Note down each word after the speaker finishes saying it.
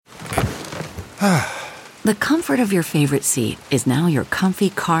The comfort of your favorite seat is now your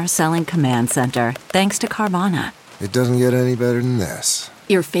comfy car selling command center, thanks to Carvana. It doesn't get any better than this.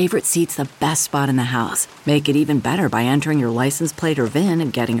 Your favorite seat's the best spot in the house. Make it even better by entering your license plate or VIN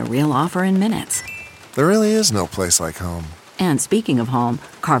and getting a real offer in minutes. There really is no place like home. And speaking of home,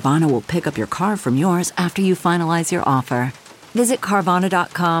 Carvana will pick up your car from yours after you finalize your offer. Visit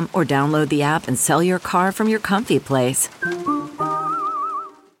Carvana.com or download the app and sell your car from your comfy place.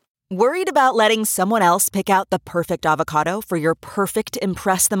 Worried about letting someone else pick out the perfect avocado for your perfect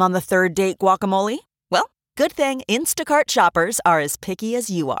impress them on the third date guacamole? Well, good thing Instacart shoppers are as picky as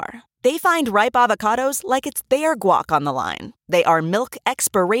you are. They find ripe avocados like it's their guac on the line. They are milk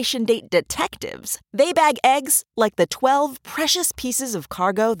expiration date detectives. They bag eggs like the 12 precious pieces of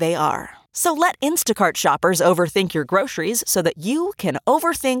cargo they are. So let Instacart shoppers overthink your groceries so that you can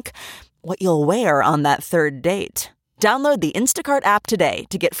overthink what you'll wear on that third date. Download the Instacart app today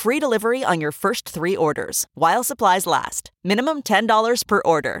to get free delivery on your first 3 orders, while supplies last. Minimum $10 per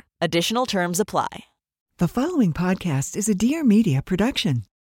order. Additional terms apply. The following podcast is a Dear Media production.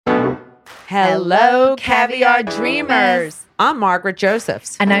 Hello, Caviar Dreamers. I'm Margaret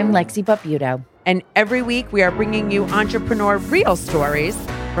Josephs. And I'm Lexi Paputo. And every week we are bringing you entrepreneur real stories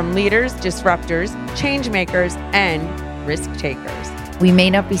from leaders, disruptors, change makers, and risk takers. We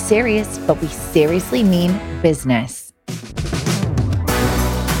may not be serious, but we seriously mean business.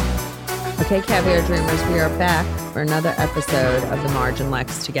 Okay, Caviar Dreamers, we are back for another episode of the Marge and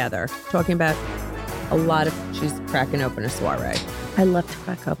Lex together, talking about she's cracking open a soiree. I love to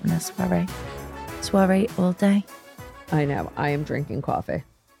crack open a soiree. Soiree all day. I know. I am drinking coffee.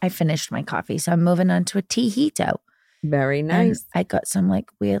 I finished my coffee, so I'm moving on to a tejito. Very nice. And I got some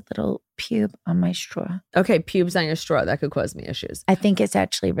weird little pube on my straw. Okay, pubes on your straw. That could cause me issues. I think it's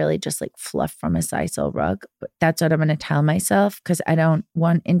actually really just fluff from a sisal rug. But that's what I'm going to tell myself because I don't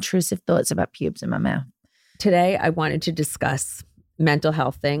want intrusive thoughts about pubes in my mouth. Today, I wanted to discuss mental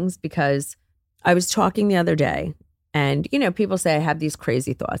health things because I was talking the other day and, people say I have these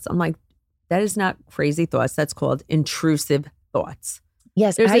crazy thoughts. I'm like, that is not crazy thoughts. That's called intrusive thoughts.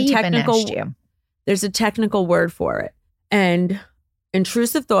 Yes, I even asked you. There's a technical word for it. And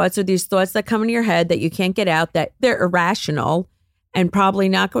intrusive thoughts are these thoughts that come into your head that you can't get out, that they're irrational and probably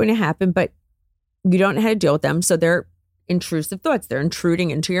not going to happen, but you don't know how to deal with them. So they're intrusive thoughts. They're intruding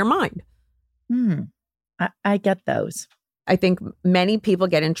into your mind. I get those. I think many people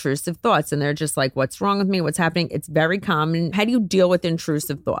get intrusive thoughts and they're just like, what's wrong with me? What's happening? It's very common. How do you deal with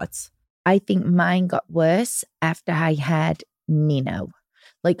intrusive thoughts? I think mine got worse after I had Nino.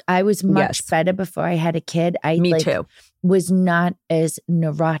 I was much better before I had a kid. Me too. Was not as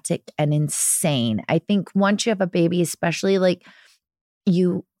neurotic and insane. I think once you have a baby, especially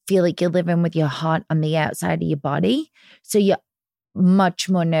you feel like you're living with your heart on the outside of your body. So you're much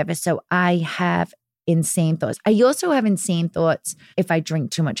more nervous. So I have insane thoughts. I also have insane thoughts if I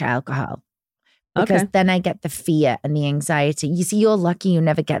drink too much alcohol. Because then I get the fear and the anxiety. You see, you're lucky you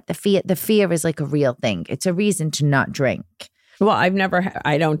never get the fear. The fear is a real thing. It's a reason to not drink. Well,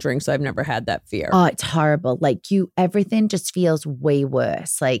 I don't drink, so I've never had that fear. Oh, it's horrible. Everything just feels way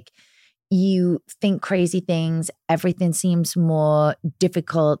worse. You think crazy things. Everything seems more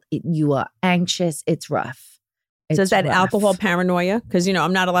difficult. You are anxious. It's rough. So is that alcohol paranoia? Because,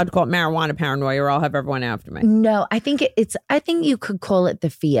 I'm not allowed to call it marijuana paranoia or I'll have everyone after me. No, I think I think you could call it the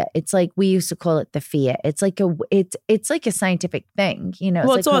fear. It's we used to call it the fear. It's like a scientific thing,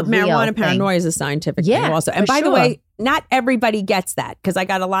 It's all marijuana paranoia is a scientific thing also. And by the way, not everybody gets that because I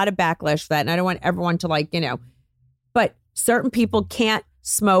got a lot of backlash for that. And I don't want everyone to but certain people can't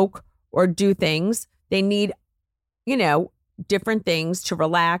smoke or do things. They need, different things to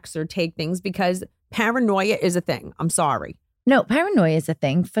relax or take things because paranoia is a thing. I'm sorry. No, paranoia is a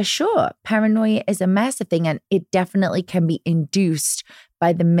thing for sure. Paranoia is a massive thing and it definitely can be induced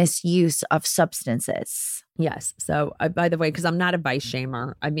by the misuse of substances. Yes. So by the way, because I'm not a vice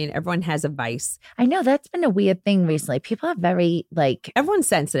shamer. I mean, everyone has a vice. I know that's been a weird thing recently. People are very everyone's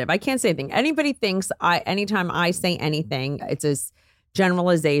sensitive. I can't say anything. Anybody thinks anytime I say anything, it's a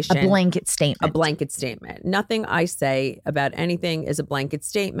generalization. A blanket statement. A blanket statement. Nothing I say about anything is a blanket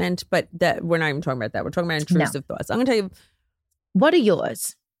statement, but we're not even talking about that. We're talking about intrusive thoughts. I'm going to tell you. What are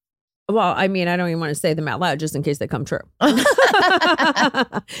yours? Well, I mean, I don't even want to say them out loud just in case they come true. No,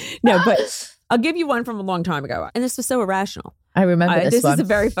 but I'll give you one from a long time ago. And this was so irrational. I remember this one. This is a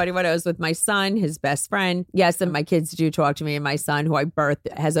very funny one. I was with my son, his best friend. Yes, and my kids do talk to me. And my son, who I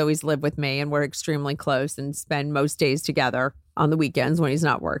birthed, has always lived with me. And we're extremely close and spend most days together on the weekends when he's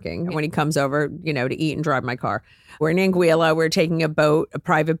not working. When he comes over, to eat and drive my car. We're in Anguilla. We're taking a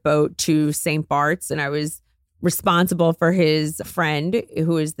private boat to St. Bart's. And I was responsible for his friend,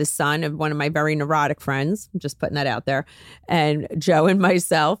 who is the son of one of my very neurotic friends. I'm just putting that out there. And Joe and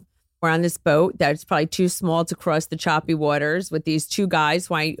myself were on this boat that's probably too small to cross the choppy waters with these two guys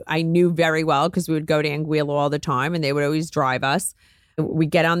who I knew very well because we would go to Anguilla all the time and they would always drive us. We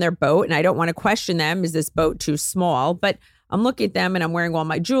get on their boat and I don't want to question them. Is this boat too small? But I'm looking at them and I'm wearing all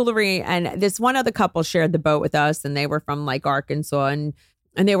my jewelry. And this one other couple shared the boat with us and they were from like Arkansas and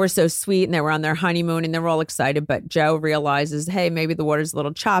they were so sweet and they were on their honeymoon and they were all excited. But Joe realizes, hey, maybe the water's a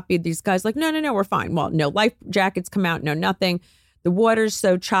little choppy. These guys like, no, we're fine. Well, no life jackets come out, no nothing. The water's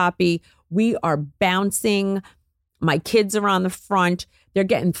so choppy. We are bouncing. My kids are on the front. They're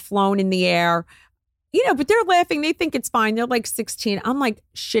getting flown in the air. But they're laughing. They think it's fine. They're like 16. I'm like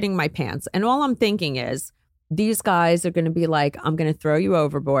shitting my pants. And all I'm thinking is these guys are going to be like, I'm going to throw you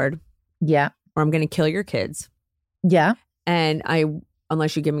overboard. Yeah. Or I'm going to kill your kids. Yeah. And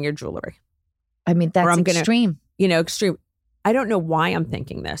unless you give me your jewelry. I mean, that's extreme. Extreme. I don't know why I'm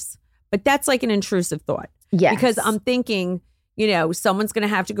thinking this, but that's like an intrusive thought. Yes. Because I'm thinking, someone's going to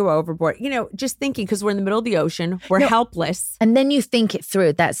have to go overboard, just thinking because we're in the middle of the ocean, we're helpless. And then you think it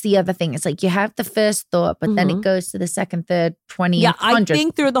through. That's the other thing. It's like you have the first thought, but then it goes to the second, third, 20, Yeah, 100. I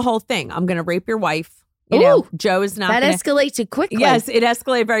think through the whole thing. I'm going to rape your wife. Joe is not That escalated quickly. Yes, it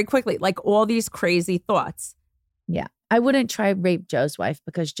escalated very quickly. Like all these crazy thoughts. Yeah. I wouldn't try rape Joe's wife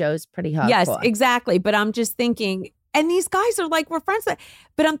because Joe's pretty hardcore. Yes, exactly. But I'm just thinking, and these guys are like, we're friends.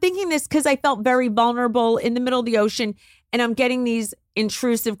 But I'm thinking this because I felt very vulnerable in the middle of the ocean and I'm getting these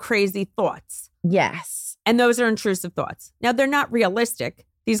intrusive, crazy thoughts. Yes. And those are intrusive thoughts. Now, they're not realistic.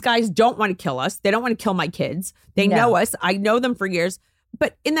 These guys don't want to kill us. They don't want to kill my kids. They know us. I know them for years.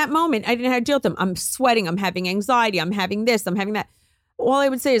 But in that moment, I didn't know how to deal with them. I'm sweating. I'm having anxiety. I'm having this. I'm having that. All I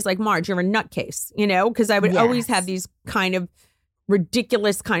would say is like, Marge, you're a nutcase, because I would always have these kind of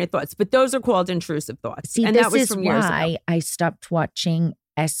ridiculous kind of thoughts. But those are called intrusive thoughts. See, and this that was is from years why ago. I stopped watching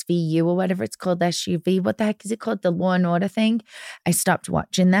SVU or whatever it's called, SUV. What the heck is it called? The Law and Order thing. I stopped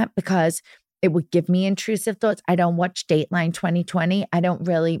watching that because it would give me intrusive thoughts. I don't watch Dateline 2020. I don't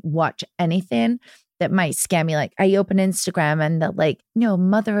really watch anything that might scare me. Like I open Instagram and the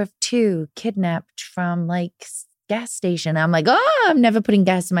mother of two kidnapped from like gas station. I'm like, oh, I'm never putting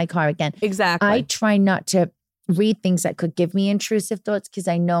gas in my car again. Exactly. I try not to read things that could give me intrusive thoughts because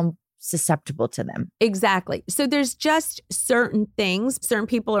I know I'm susceptible to them. Exactly. So there's just certain things. Certain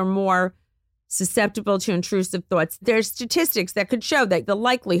people are more susceptible to intrusive thoughts. There's statistics that could show that the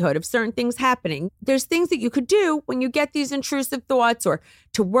likelihood of certain things happening. There's things that you could do when you get these intrusive thoughts or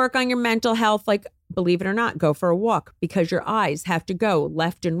to work on your mental health. Like, believe it or not, go for a walk because your eyes have to go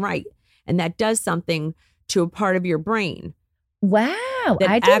left and right. And that does something to a part of your brain. Wow. That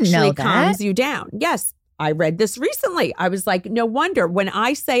I didn't know actually that. calms you down. Yes. I read this recently. I was like, no wonder when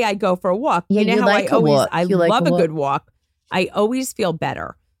I say I go for a walk, Yeah, you know you how like I a always, walk. I You like love a a walk. good walk. I always feel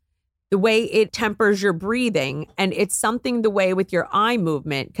better. The way it tempers your breathing, and it's something the way with your eye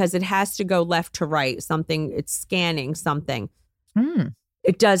movement, because it has to go left to right, something, it's scanning something.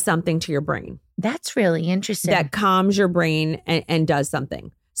 It does something to your brain. That's really interesting. That calms your brain and does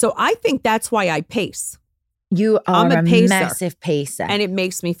something. So I think that's why I pace. You are I'm a a pacer. massive pacer. And it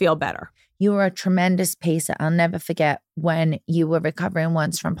makes me feel better. You were a tremendous pacer. I'll never forget when you were recovering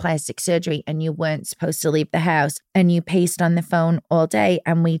once from plastic surgery and you weren't supposed to leave the house and you paced on the phone all day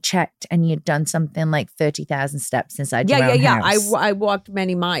and we checked and you'd done something like 30,000 steps inside your own house. I walked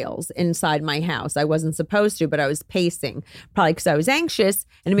many miles inside my house. I wasn't supposed to, but I was pacing, probably because I was anxious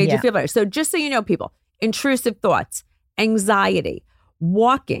and it made you feel better. So just so you know, people, intrusive thoughts, anxiety,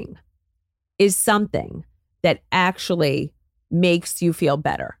 walking is something that actually makes you feel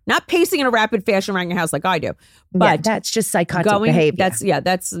better. Not pacing in a rapid fashion around your house like I do, but that's just psychotic behavior.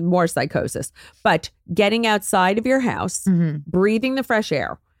 That's more psychosis. But getting outside of your house, breathing the fresh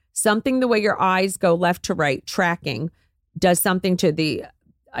air, something the way your eyes go left to right, tracking, does something to the,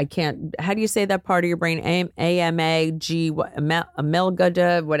 how do you say that part of your brain? amygdala,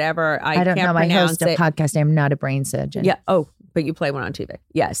 whatever. I don't can't know. I pronounce host a it. podcast. I'm not a brain surgeon. Yeah. Oh, but you play one on TV.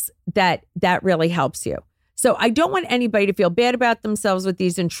 Yes. That really helps you. So I don't want anybody to feel bad about themselves with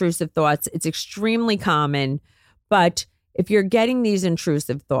these intrusive thoughts. It's extremely common. But if you're getting these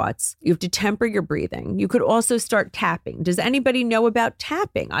intrusive thoughts, you have to temper your breathing. You could also start tapping. Does anybody know about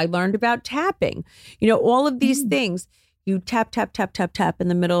tapping? I learned about tapping. All of these things. You tap, tap, tap, tap, tap in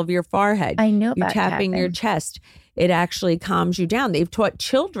the middle of your forehead. I know You're about tapping your tapping. chest. It actually calms you down. They've taught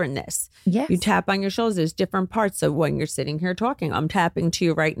children this. Yes. You tap on your shoulders. There's different parts. So when you're sitting here talking, I'm tapping to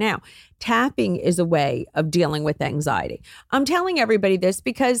you right now. Tapping is a way of dealing with anxiety. I'm telling everybody this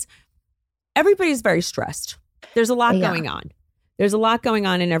because everybody's very stressed. There's a lot going on. There's a lot going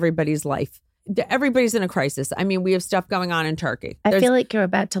on in everybody's life. everybody's in a crisis. I mean, we have stuff going on in Turkey. I feel like you're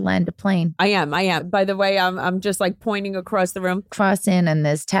about to land a plane. I am. By the way, I'm just like pointing across the room. Crossing and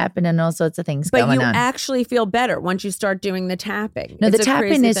there's tapping and all sorts of things going on. But you actually feel better once you start doing the tapping. No, the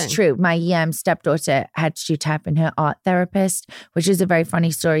tapping is true. My stepdaughter had to tap in her art therapist, which is a very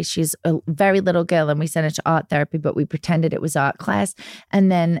funny story. She's a very little girl and we sent her to art therapy, but we pretended it was art class.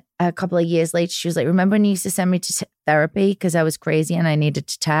 And then a couple of years later, she was like, remember when you used to send me to therapy because I was crazy and I needed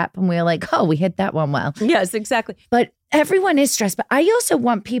to tap? And we were like, oh, we hit that one well. Yes, exactly. But everyone is stressed. But I also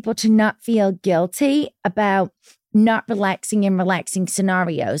want people to not feel guilty about not relaxing in relaxing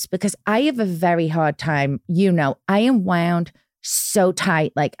scenarios because I have a very hard time. I am wound so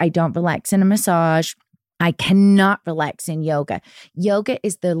tight. Like I don't relax in a massage. I cannot relax in yoga. Yoga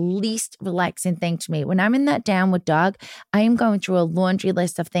is the least relaxing thing to me. When I'm in that downward dog, I am going through a laundry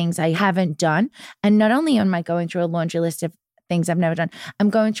list of things I haven't done. And not only am I going through a laundry list of things I've never done,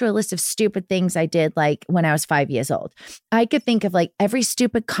 I'm going through a list of stupid things I did like when I was 5 years old. I could think of like every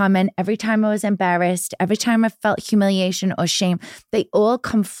stupid comment, every time I was embarrassed, every time I felt humiliation or shame, they all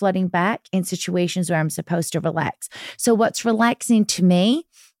come flooding back in situations where I'm supposed to relax. So what's relaxing to me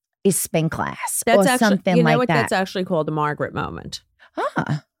is spin class or something like that. You know what that's actually called a Margaret moment.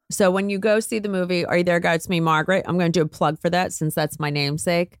 Huh. So when you go see the movie, Are You There, God? It's Me, Margaret. I'm going to do a plug for that since that's my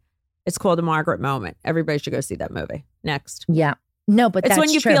namesake. It's called a Margaret moment. Everybody should go see that movie. Next. Yeah. No, but it's that's when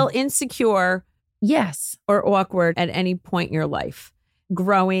you true. feel insecure. Yes. Or awkward at any point in your life.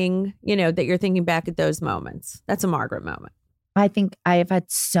 Growing, that you're thinking back at those moments. That's a Margaret moment. I think I have had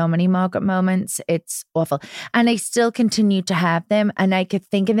so many Margaret moments. It's awful. And I still continue to have them. And I could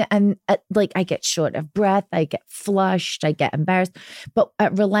think of it. And I get short of breath. I get flushed. I get embarrassed. But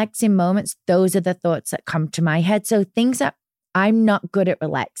at relaxing moments, those are the thoughts that come to my head. So things that I'm not good at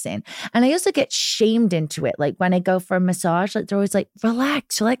relaxing. And I also get shamed into it. Like when I go for a massage, like they're always like,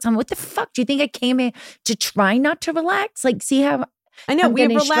 relax. I'm like, what the fuck? Do you think I came here to try not to relax? Like, see how I know we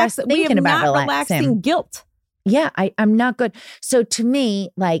have relaxing guilt. Yeah, I'm not good. So to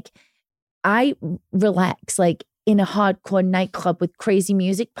me, like I relax like in a hardcore nightclub with crazy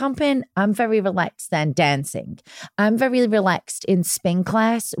music pumping. I'm very relaxed than dancing. I'm very relaxed in spin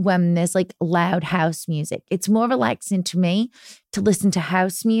class when there's like loud house music. It's more relaxing to me to listen to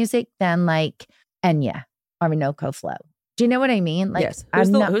house music than like Enya, Orinoco Flow. Do you know what I mean? Like, yes.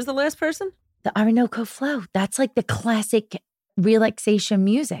 Who's the last person? The Orinoco Flow. That's like the classic relaxation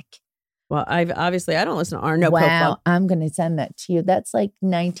music. Well, I don't listen to Orinoco Flow. Wow, I'm going to send that to you. That's like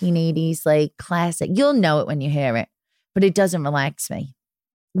 1980s, like classic. You'll know it when you hear it, but it doesn't relax me.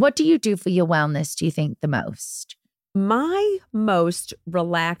 What do you do for your wellness, do you think, the most? My most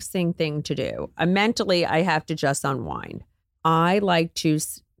relaxing thing to do, mentally, I have to just unwind. I like to,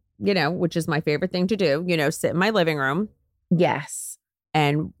 which is my favorite thing to do, sit in my living room. Yes.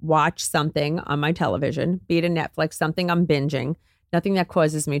 And watch something on my television, be it a Netflix, something I'm binging. Nothing that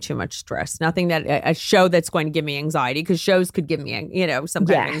causes me too much stress. Nothing that a show that's going to give me anxiety, because shows could give me, some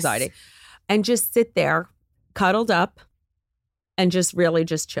kind of anxiety. And just sit there, cuddled up, and just really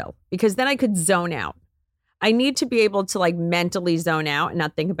just chill. Because then I could zone out. I need to be able to like mentally zone out and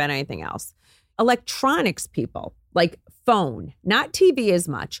not think about anything else. Electronics people, like phone, not TV as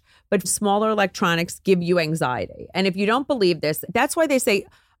much, but smaller electronics give you anxiety. And if you don't believe this, that's why they say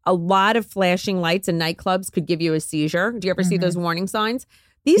a lot of flashing lights in nightclubs could give you a seizure. Do you ever see those warning signs?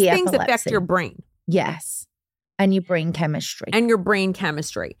 These things affect your brain. Yes. And your brain chemistry.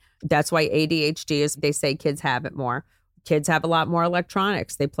 That's why ADHD is, they say kids have it more. Kids have a lot more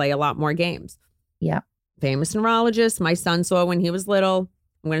electronics. They play a lot more games. Yeah. Famous neurologist my son saw when he was little.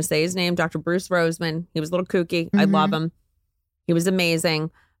 I'm going to say his name, Dr. Bruce Roseman. He was a little kooky. I love him. He was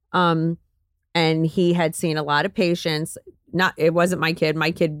amazing. And he had seen a lot of patients. It wasn't my kid.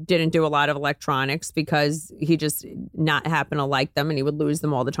 My kid didn't do a lot of electronics because he just not happened to like them and he would lose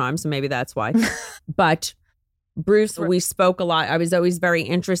them all the time. So maybe that's why. But Bruce, we spoke a lot. I was always very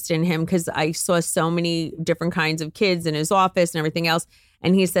interested in him because I saw so many different kinds of kids in his office and everything else.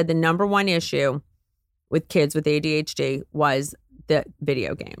 And he said the number one issue with kids with ADHD was the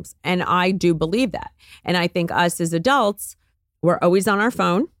video games. And I do believe that. And I think us as adults, we're always on our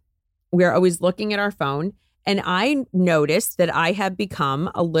phone. We're always looking at our phone. And I noticed that I have become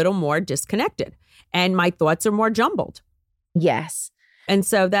a little more disconnected and my thoughts are more jumbled. Yes. And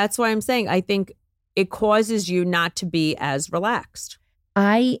so that's why I'm saying I think it causes you not to be as relaxed.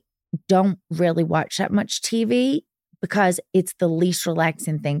 I don't really watch that much TV because it's the least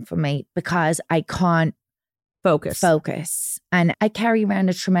relaxing thing for me because I can't focus. And I carry around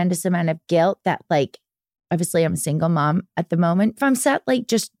a tremendous amount of guilt that like, obviously I'm a single mom at the moment. If I'm sat like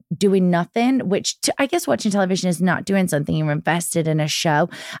just doing nothing, which I guess watching television is not doing something. You're invested in a show.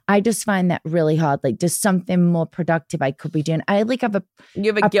 I just find that really hard. Like, there's something more productive I could be doing. I like have a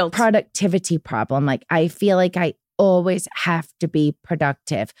guilt productivity problem. Like, I feel like I always have to be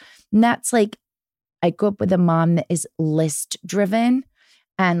productive. And that's like, I grew up with a mom that is list driven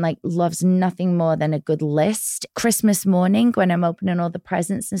and like loves nothing more than a good list. Christmas morning, when I'm opening all the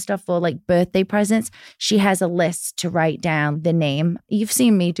presents and stuff, or like birthday presents, she has a list to write down the name. You've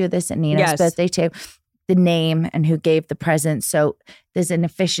seen me do this at Nina's birthday too. The name and who gave the present. So there's an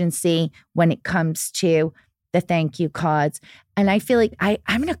efficiency when it comes to the thank you cards. And I feel like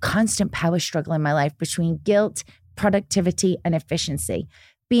I'm in a constant power struggle in my life between guilt, productivity, and efficiency.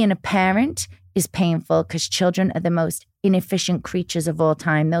 Being a parent is painful because children are the most inefficient creatures of all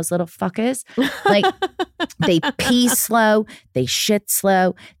time. Those little fuckers, like they pee slow, they shit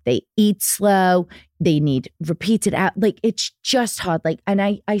slow, they eat slow, they need repeated out. Like, it's just hard. Like, and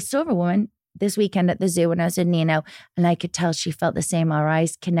I saw a woman this weekend at the zoo when I was in Nino, and I could tell she felt the same. Our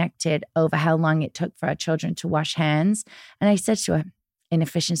eyes connected over how long it took for our children to wash hands. And I said to her,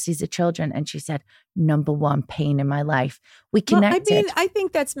 inefficiencies of children. And she said, number one pain in my life. We connected. Well, I mean, I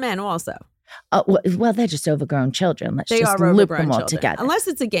think that's men also. Well, they're just overgrown children. Let's just loop them all together. Unless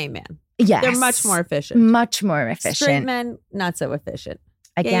it's a gay man. Yes. They're much more efficient. Much more efficient. Straight men, not so efficient.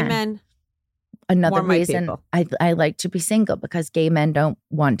 Again, gay men, another reason I like to be single, because gay men don't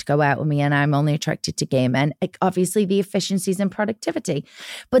want to go out with me and I'm only attracted to gay men. Like, obviously the efficiencies and productivity.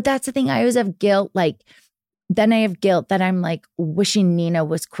 But that's the thing. I always have guilt. Like, then I have guilt that I'm like wishing Nino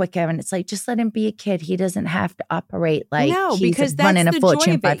was quicker. And it's like, just let him be a kid. He doesn't have to operate like he's running a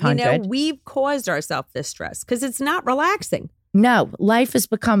Fortune 500. You know, we've caused ourselves this stress because it's not relaxing. No, life has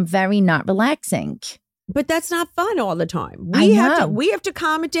become very not relaxing. But that's not fun all the time. We have to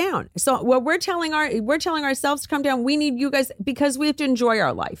calm it down. So what we're telling ourselves to calm down. We need you guys, because we have to enjoy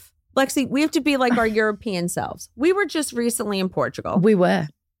our life. Lexi, we have to be like our European selves. We were just recently in Portugal. We were.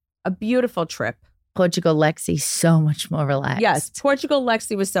 A beautiful trip. Portugal Lexi, so much more relaxed. Yes, Portugal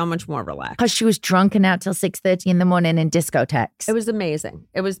Lexi was so much more relaxed. Because she was drunk and out till 6:30 in the morning in discotheques. It was amazing.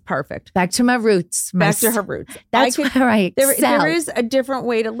 It was perfect. Back to my roots. Back to her roots. That's where I excel. There is a different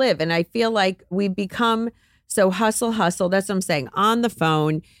way to live. And I feel like we've become so hustle. That's what I'm saying. On the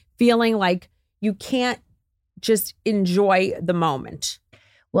phone, feeling like you can't just enjoy the moment.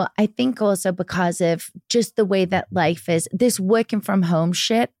 Well, I think also because of just the way that life is, this working from home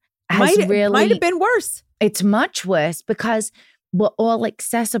shit might have been worse. It's much worse because we're all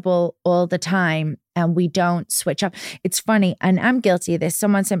accessible all the time and we don't switch up. It's funny, and I'm guilty of this.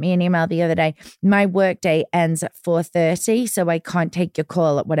 Someone sent me an email the other day. My workday ends at 4:30, so I can't take your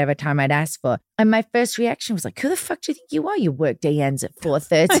call at whatever time I'd asked for. And my first reaction was like, who the fuck do you think you are? Your workday ends at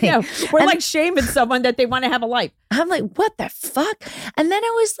 4:30. We're like shaming someone that they want to have a life. I'm like, what the fuck? And then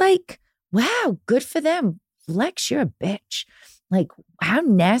I was like, wow, good for them. Lex, you're a bitch. Like, how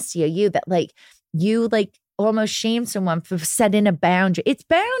nasty are you that like you like almost shame someone for setting a boundary? It's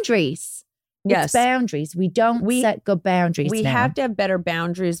boundaries. Yes. It's boundaries. We set good boundaries. We have to have better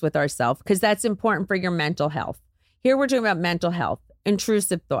boundaries with ourselves because that's important for your mental health. Here we're talking about mental health,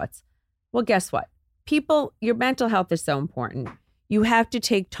 intrusive thoughts. Well, guess what? Your mental health is so important. You have to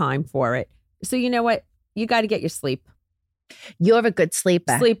take time for it. So you know what? You got to get your sleep. You're a good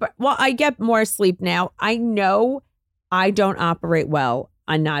sleeper. Well, I get more sleep now. I know I don't operate well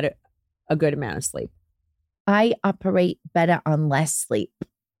on not a good amount of sleep. I operate better on less sleep.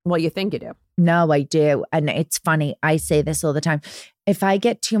 Well, you think you do. No, I do. And it's funny. I say this all the time. If I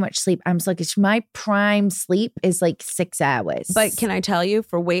get too much sleep, I'm sluggish. My prime sleep is like 6 hours. But can I tell you,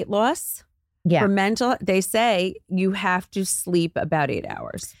 for weight loss, for mental, they say you have to sleep about 8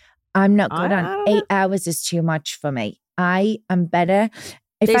 hours. I'm not good on 8 hours is too much for me. I am better.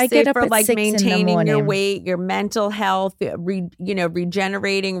 If I get up at like 6 maintaining in the morning, your weight, your mental health,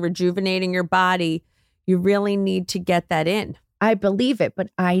 regenerating, rejuvenating your body, you really need to get that in. I believe it, but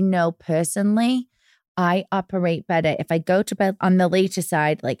I know personally, I operate better if I go to bed on the later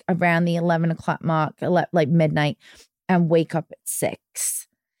side, like around the 11 o'clock mark, like midnight, and wake up at 6.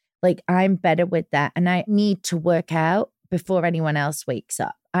 Like, I'm better with that, and I need to work out before anyone else wakes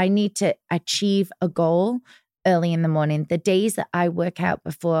up. I need to achieve a goal early in the morning. The days that I work out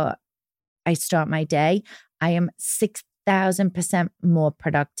before I start my day, I am 6,000% more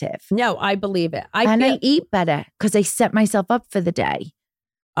productive. No, I believe it. I eat better because I set myself up for the day.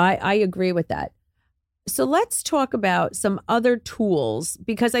 I agree with that. So let's talk about some other tools,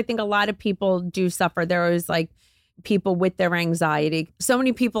 because I think a lot of people do suffer. There is like people with their anxiety. So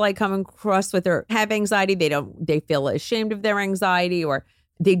many people I come across with have anxiety. They feel ashamed of their anxiety, or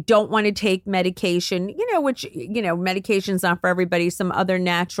They don't want to take medication, which, medication's not for everybody, some other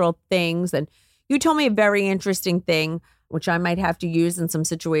natural things. And you told me a very interesting thing, which I might have to use in some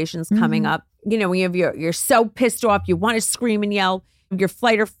situations coming up. When you're so pissed off, you want to scream and yell, your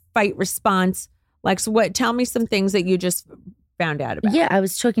flight or fight response. Lex, tell me some things that you just found out about. Yeah, I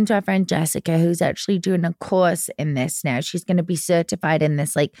was talking to our friend Jessica, who's actually doing a course in this now. She's going to be certified in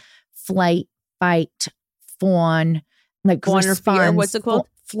this like flight, fight, fawn, like fawn or fear. What's it called?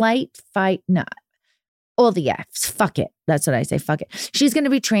 Flight, fight, no. All the F's. Fuck it. That's what I say. Fuck it. She's going to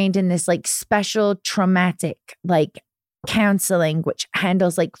be trained in this like special traumatic like counseling, which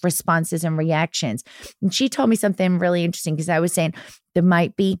handles like responses and reactions. And she told me something really interesting because I was saying there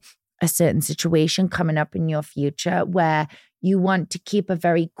might be a certain situation coming up in your future where you want to keep a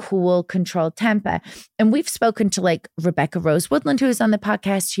very cool, controlled temper. And we've spoken to like Rebecca Rose Woodland, who is on the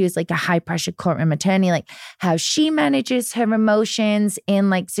podcast, who is like a high pressure courtroom attorney, like how she manages her emotions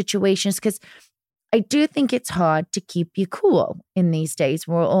in like situations. Because I do think it's hard to keep you cool in these days.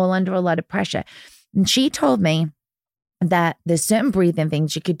 We're all under a lot of pressure. And she told me that there's certain breathing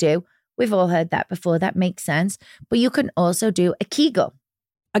things you could do. We've all heard that before. That makes sense. But you can also do a Kegel.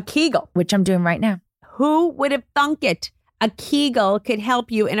 A Kegel. Which I'm doing right now. Who would have thunk it? A Kegel could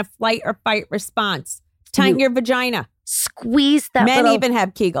help you in a flight or fight response. Tighten your vagina. Squeeze that Men even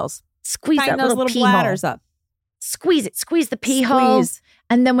have Kegels. Squeeze Tighten that those little bladders up. Squeeze it. Squeeze the pee hole.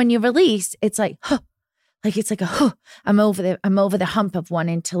 And then when you release, it's like, huh. Like it's like a huh. I'm over the hump of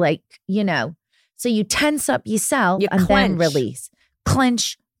wanting to like, So you tense up yourself and then release.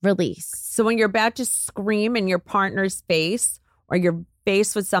 Clench, release. So when you're about to scream in your partner's face or you're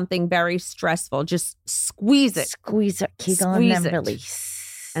faced with something very stressful, just squeeze it. Squeeze it, Kegel, and then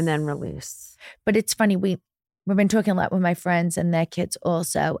release. And then release. But it's funny, we've been talking a lot with my friends and their kids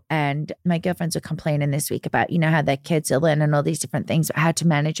also. And my girlfriends are complaining this week about, how their kids are learning all these different things, how to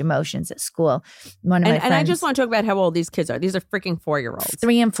manage emotions at school. And I just want to talk about how old these kids are. These are freaking 4-year-olds.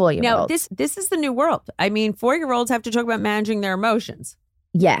 3 and 4-year-olds. Now, this is the new world. I mean, 4-year-olds have to talk about managing their emotions.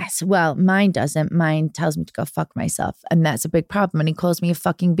 Yes. Well, mine doesn't. Mine tells me to go fuck myself. And that's a big problem. And he calls me a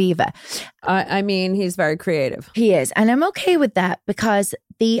fucking beaver. I mean, he's very creative. He is. And I'm okay with that because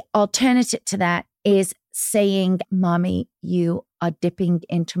the alternative to that is saying, Mommy, you are dipping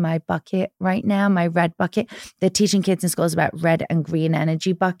into my bucket right now, my red bucket. They're teaching kids in schools about red and green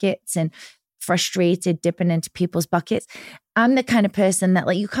energy buckets and frustrated dipping into people's buckets. I'm the kind of person that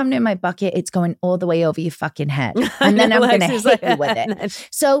like, you come near my bucket, it's going all the way over your fucking head. And then I'm going to hit you with it.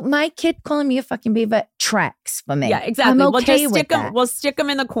 So my kid calling me a fucking beaver tracks for me. Yeah, exactly. I'm okay with that. We'll stick them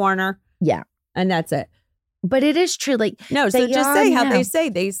in the corner. Yeah. And that's it. But it is true. Like, no, so just say how they say.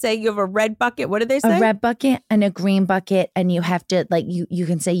 They say you have a red bucket. What do they say? A red bucket and a green bucket. And you have to, like, you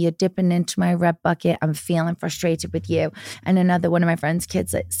can say, you're dipping into my red bucket. I'm feeling frustrated with you. And another one of my friend's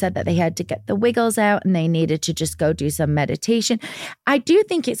kids said that they had to get the wiggles out and they needed to just go do some meditation. I do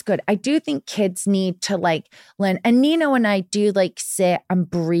think it's good. I do think kids need to, like, learn. And Nino and I do, like, sit and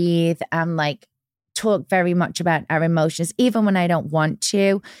breathe and, like, talk very much about our emotions. Even when I don't want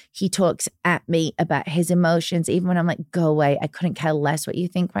to, he talks at me about his emotions. Even when I'm like, go away, I couldn't care less what you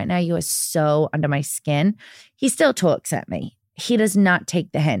think right now. You are so under my skin. He still talks at me. He does not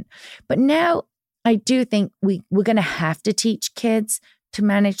take the hint. But now I do think we're going to have to teach kids to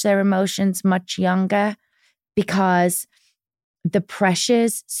manage their emotions much younger because the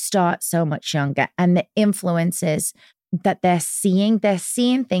pressures start so much younger and the influences that they're seeing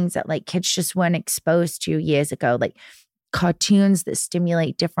things that like kids just weren't exposed to years ago, like cartoons that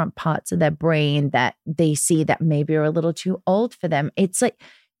stimulate different parts of their brain that they see that maybe are a little too old for them. It's like,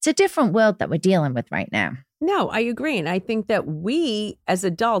 it's a different world that we're dealing with right now. No, I agree. And I think that we as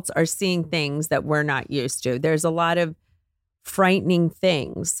adults are seeing things that we're not used to. There's a lot of frightening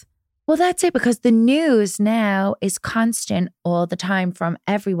things. Well, that's it, because the news now is constant all the time from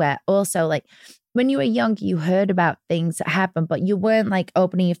everywhere. Also, like, when you were young, you heard about things that happened, but you weren't like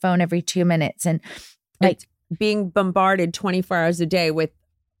opening your phone every 2 minutes and like being bombarded 24 hours a day with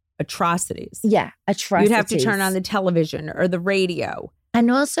atrocities. Yeah, atrocities. You'd have to turn on the television or the radio. And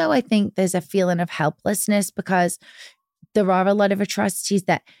also, I think there's a feeling of helplessness because there are a lot of atrocities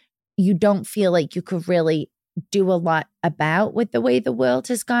that you don't feel like you could really do a lot about with the way the world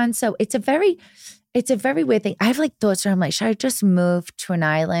has gone. So it's a very weird thing. I have like thoughts where I'm like, should I just move to an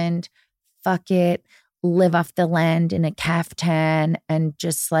island? Fuck it, live off the land in a caftan and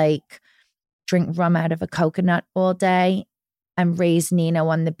just like drink rum out of a coconut all day and raise Nino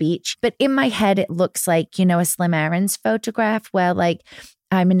on the beach. But in my head, it looks like, a Slim Aarons photograph where like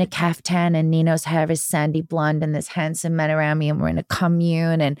I'm in a caftan and Nino's hair is sandy blonde and there's handsome men around me and we're in a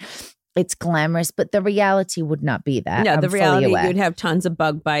commune and it's glamorous, but the reality would not be that. No, I'm the reality, fully aware. you'd have tons of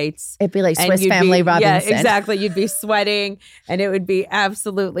bug bites. It'd be like and Swiss you'd Family be, Robinson. Yeah, exactly. You'd be sweating and it would be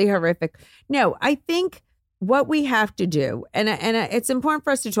absolutely horrific. No, I think what we have to do, and it's important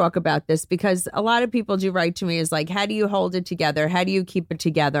for us to talk about this because a lot of people do write to me is like, how do you hold it together? How do you keep it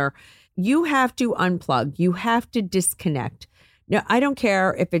together? You have to unplug. You have to disconnect. Now, I don't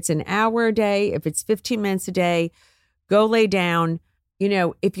care if it's an hour a day, if it's 15 minutes a day, go lay down. You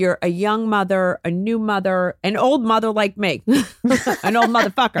know, if you're a young mother, a new mother, an old mother like me, an old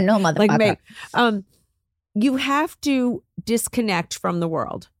motherfucker, An old motherfucker. like me, you have to disconnect from the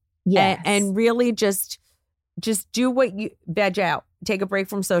world. Yes. And really just do what you veg out. Take a break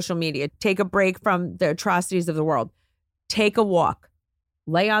from social media. Take a break from the atrocities of the world. Take a walk.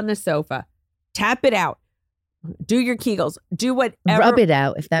 Lay on the sofa. Tap it out. Do your Kegels. Do whatever. Rub it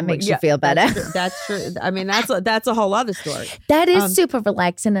out if that makes you feel better. That's true. I mean, that's a whole other story. That is super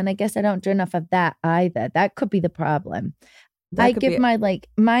relaxing, and I guess I don't do enough of that either. That could be the problem. I give my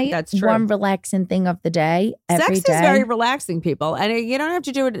one relaxing thing of the day every Sex day. is very relaxing, people, and you don't have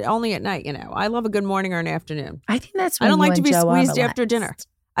to do it only at night. You know, I love a good morning or an afternoon. I think that's when I don't you like to and be Joe are squeezed after relaxed. dinner.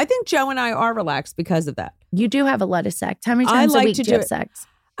 I think Joe and I are relaxed because of that. You do have a lot of sex. How many times a week do you have sex?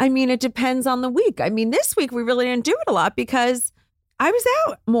 I mean, it depends on the week. I mean, this week we really didn't do it a lot because I was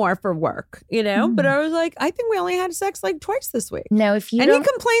out more for work, you know, but I was like, I think we only had sex like twice this week. Now, if you he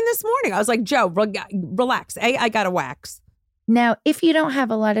complained this morning. I was like, Joe, relax. I got to wax. Now, if you don't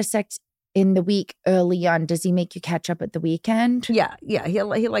have a lot of sex in the week early on, does he make you catch up at the weekend? Yeah. He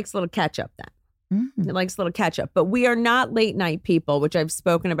likes a little catch up then. He likes a little catch up. But we are not late night people, which I've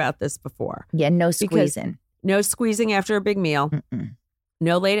spoken about this before. Yeah, no squeezing. No squeezing after a big meal.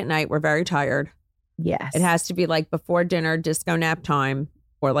 No late at night. We're very tired. Yes. It has to be like before dinner, disco nap time,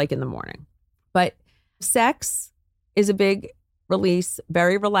 or like in the morning. But sex is a big release,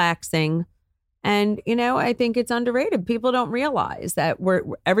 very relaxing. And, you know, I think it's underrated. People don't realize that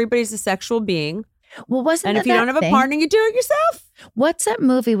everybody's a sexual being. Well, and if you don't have a partner, you do it yourself. What's that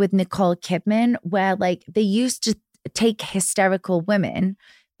movie with Nicole Kidman where like they used to take hysterical women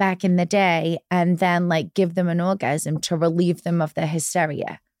back in the day and then like give them an orgasm to relieve them of their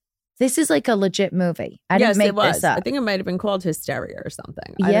hysteria? This is like a legit movie. I didn't make this up. I think it might have been called Hysteria or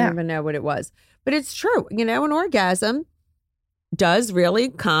something. I don't even know what it was. But it's true. You know, an orgasm does really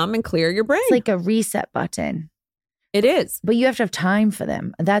calm and clear your brain. It's like a reset button. It is. But you have to have time for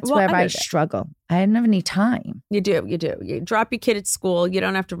them. That's where I struggle. I didn't have any time. You do. You drop your kid at school. You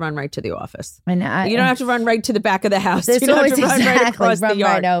don't have to run right to the office. I know. You don't have to run right to the back of the house. There's you don't always have to run right across the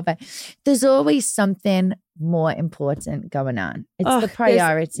yard. Right over. There's always something more important going on. It's the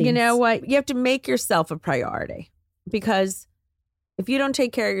priorities. You know what? You have to make yourself a priority because if you don't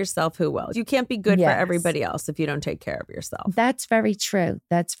take care of yourself, who will? You can't be good for everybody else if you don't take care of yourself. That's very true.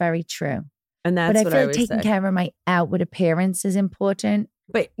 That's very true. And that's but I what feel I like taking say. care of my outward appearance is important.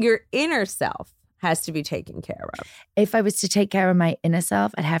 But your inner self has to be taken care of. If I was to take care of my inner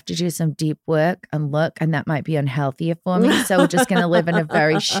self, I'd have to do some deep work and look, and that might be unhealthier for me. So we're just going to live in a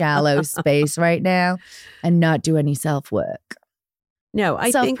very shallow space right now and not do any self-work. No,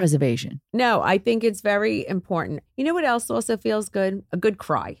 I think self-preservation. No, I think it's very important. You know what else also feels good? A good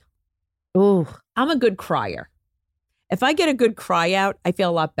cry. Ooh. I'm a good crier. If I get a good cry out, I feel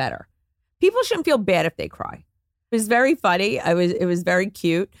a lot better. People shouldn't feel bad if they cry. It was very funny. It was very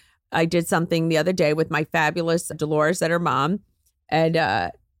cute. I did something the other day with my fabulous Dolores and her mom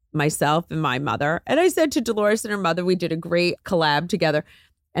and myself and my mother. And I said to Dolores and her mother, we did a great collab together.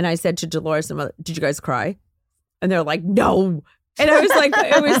 And I said to Dolores and mother, did you guys cry? And they're like, no. And I was like,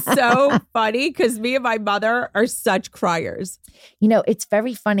 it was so funny because me and my mother are such criers. You know, it's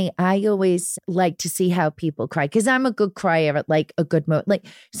very funny. I always like to see how people cry because I'm a good crier at like a good moment. Like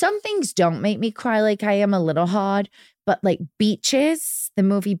some things don't make me cry like I am a little hard, but like Beaches, the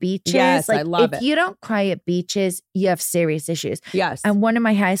movie Beaches. Yes, like, I love it. If you don't cry at Beaches, you have serious issues. Yes. And one of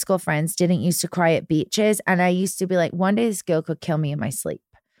my high school friends didn't used to cry at Beaches. And I used to be like, one day this girl could kill me in my sleep.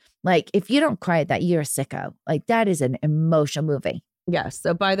 Like, if you don't cry at that, you're a sicko. Like, that is an emotional movie. Yes.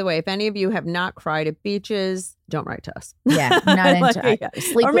 So, by the way, if any of you have not cried at Beaches, don't write to us. Yeah, not into it.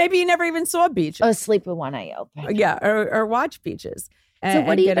 Or maybe you never even saw Beaches. Oh, sleep with one eye open. Yeah, or watch Beaches. So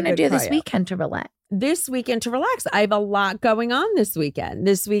what are you going to do this weekend to relax? This weekend to relax. I have a lot going on this weekend.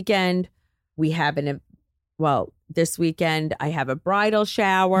 This weekend, this weekend I have a bridal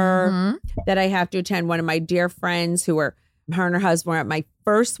shower that I have to attend. One of my dear friends her and her husband were at my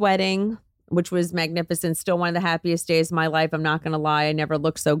first wedding, which was magnificent. Still one of the happiest days of my life. I'm not going to lie. I never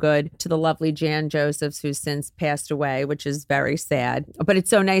looked so good. To the lovely Jan Josephs, who's since passed away, which is very sad. But it's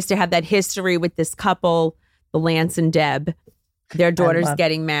so nice to have that history with this couple, the Lance and Deb. their daughter's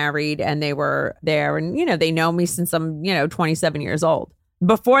getting married, and they were there, and they know me since I'm 27 years old.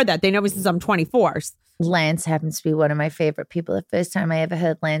 Before that, they know me since I'm 24. Lance happens to be one of my favorite people. The first time I ever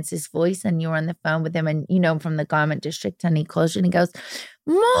heard Lance's voice, and you were on the phone with him, and him from the garment district, and he calls you and he goes,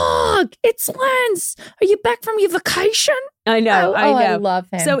 "Marg, it's Lance. Are you back from your vacation?" I know. I love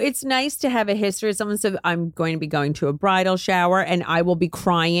him. So it's nice to have a history. Someone said, I'm going to be going to a bridal shower, and I will be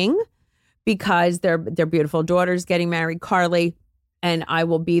crying because their beautiful daughter's getting married, Carly, and I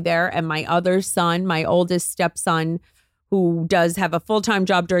will be there. And my other son, my oldest stepson, who does have a full-time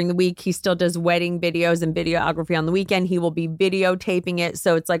job during the week, he still does wedding videos and videography on the weekend. He will be videotaping it.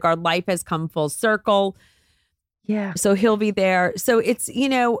 So it's like our life has come full circle. Yeah. So he'll be there. So it's,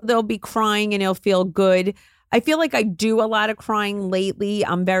 they'll be crying and it'll feel good. I feel like I do a lot of crying lately.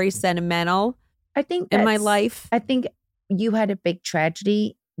 I'm very sentimental. I think in my life. I think you had a big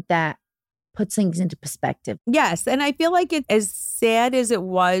tragedy that puts things into perspective. Yes. And I feel like as sad as it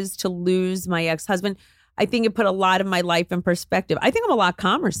was to lose my ex-husband, I think it put a lot of my life in perspective. I think I'm a lot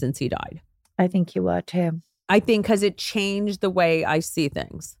calmer since he died. I think you are too. I think because it changed the way I see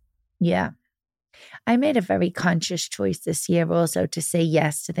things. Yeah. I made a very conscious choice this year also to say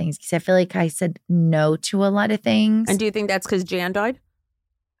yes to things because I feel like I said no to a lot of things. And do you think that's because Jan died?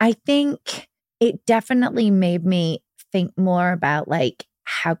 I think it definitely made me think more about like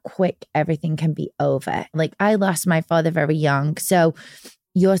how quick everything can be over. Like I lost my father very young. So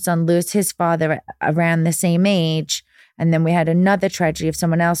your son lost his father around the same age. And then we had another tragedy of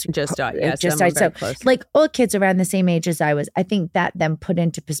someone else who just died. Yes, just died. So close. Like all kids around the same age as I was, I think that then put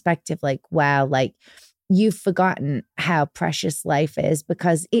into perspective, like, wow, like you've forgotten how precious life is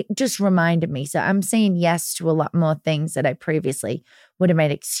because it just reminded me. So I'm saying yes to a lot more things that I previously would have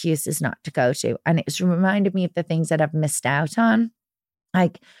made excuses not to go to. And it's reminded me of the things that I've missed out on,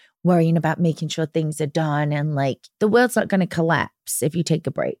 like worrying about making sure things are done and like the world's not going to collapse if you take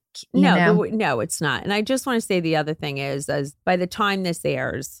a break. No, it's not. And I just want to say the other thing is, as by the time this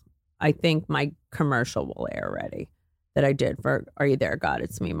airs, I think my commercial will air already that I did for Are You There, God?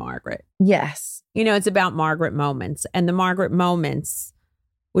 It's Me, Margaret. Yes. It's about Margaret moments, and the Margaret moments,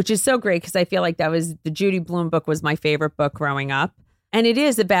 which is so great because I feel like that was the Judy Blume book was my favorite book growing up. And it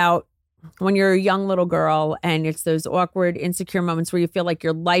is about when you're a young little girl and it's those awkward, insecure moments where you feel like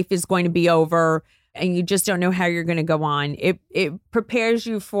your life is going to be over and you just don't know how you're going to go on. It prepares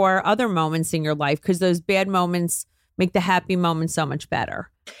you for other moments in your life because those bad moments make the happy moments so much better.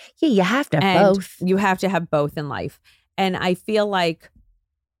 Yeah, you have to have both. You have to have both in life. And I feel like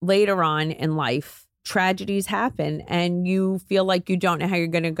later on in life, tragedies happen and you feel like you don't know how you're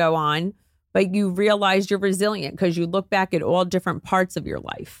going to go on, but you realize you're resilient because you look back at all different parts of your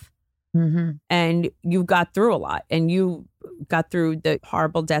life. Mm-hmm. And you got through a lot, and you got through the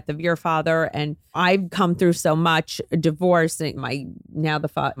horrible death of your father. And I've come through so much, a divorce, and my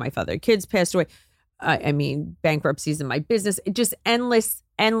father, kids passed away. Bankruptcies in my business, just endless,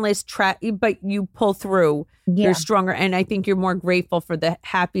 but you pull through, You're stronger. And I think you're more grateful for the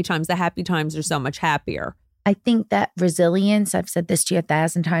happy times. The happy times are so much happier. I think that resilience, I've said this to you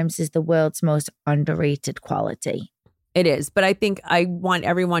 1,000 times, is the world's most underrated quality. It is. But I think I want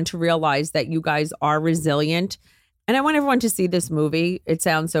everyone to realize that you guys are resilient. And I want everyone to see this movie. It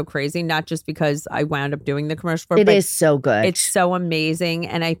sounds so crazy, not just because I wound up doing the commercial for it. It is so good. It's so amazing.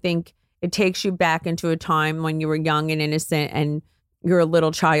 And I think it takes you back into a time when you were young and innocent and you're a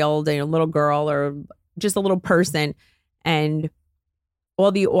little child and a little girl or just a little person. And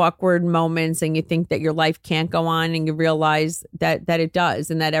all the awkward moments and you think that your life can't go on and you realize that it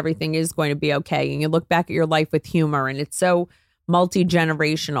does and that everything is going to be okay. And you look back at your life with humor and it's so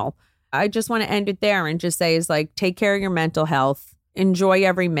multi-generational. I just want to end it there and just say is like, take care of your mental health, enjoy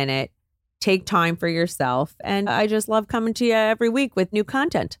every minute, take time for yourself. And I just love coming to you every week with new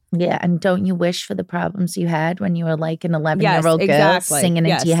content. Yeah. And don't you wish for the problems you had when you were like an 11-year-old girl singing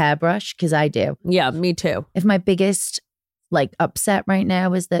into your hairbrush? Because I do. Yeah, me too. If my biggest upset right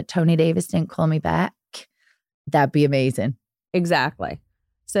now is that Tony Davis didn't call me back, that'd be amazing. Exactly.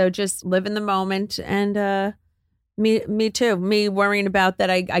 So just live in the moment. And me too. Me worrying about that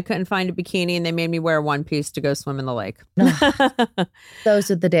I couldn't find a bikini and they made me wear a one piece to go swim in the lake. Those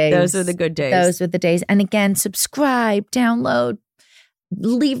are the days. Those are the good days. Those were the days. And again, subscribe, download,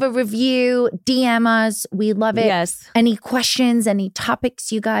 leave a review, DM us. We love it. Yes. Any questions, any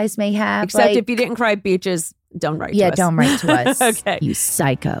topics you guys may have. Except if you didn't cry at beaches, don't write to us. Yeah, don't write to us. Okay. You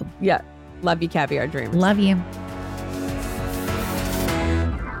psycho. Yeah. Love you, Caviar Dreamers. Love you.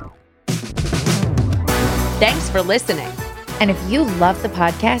 Thanks for listening. And if you love the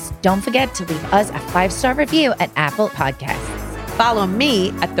podcast, don't forget to leave us a 5-star review at Apple Podcasts. Follow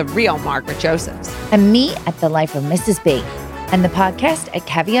me at The Real Margaret Josephs. And me at The Life of Mrs. B. and the podcast at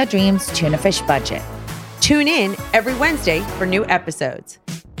Caviar Dreams Tuna Fish Budget. Tune in every Wednesday for new episodes.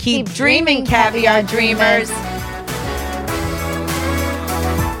 Keep dreaming, Caviar Dreamers.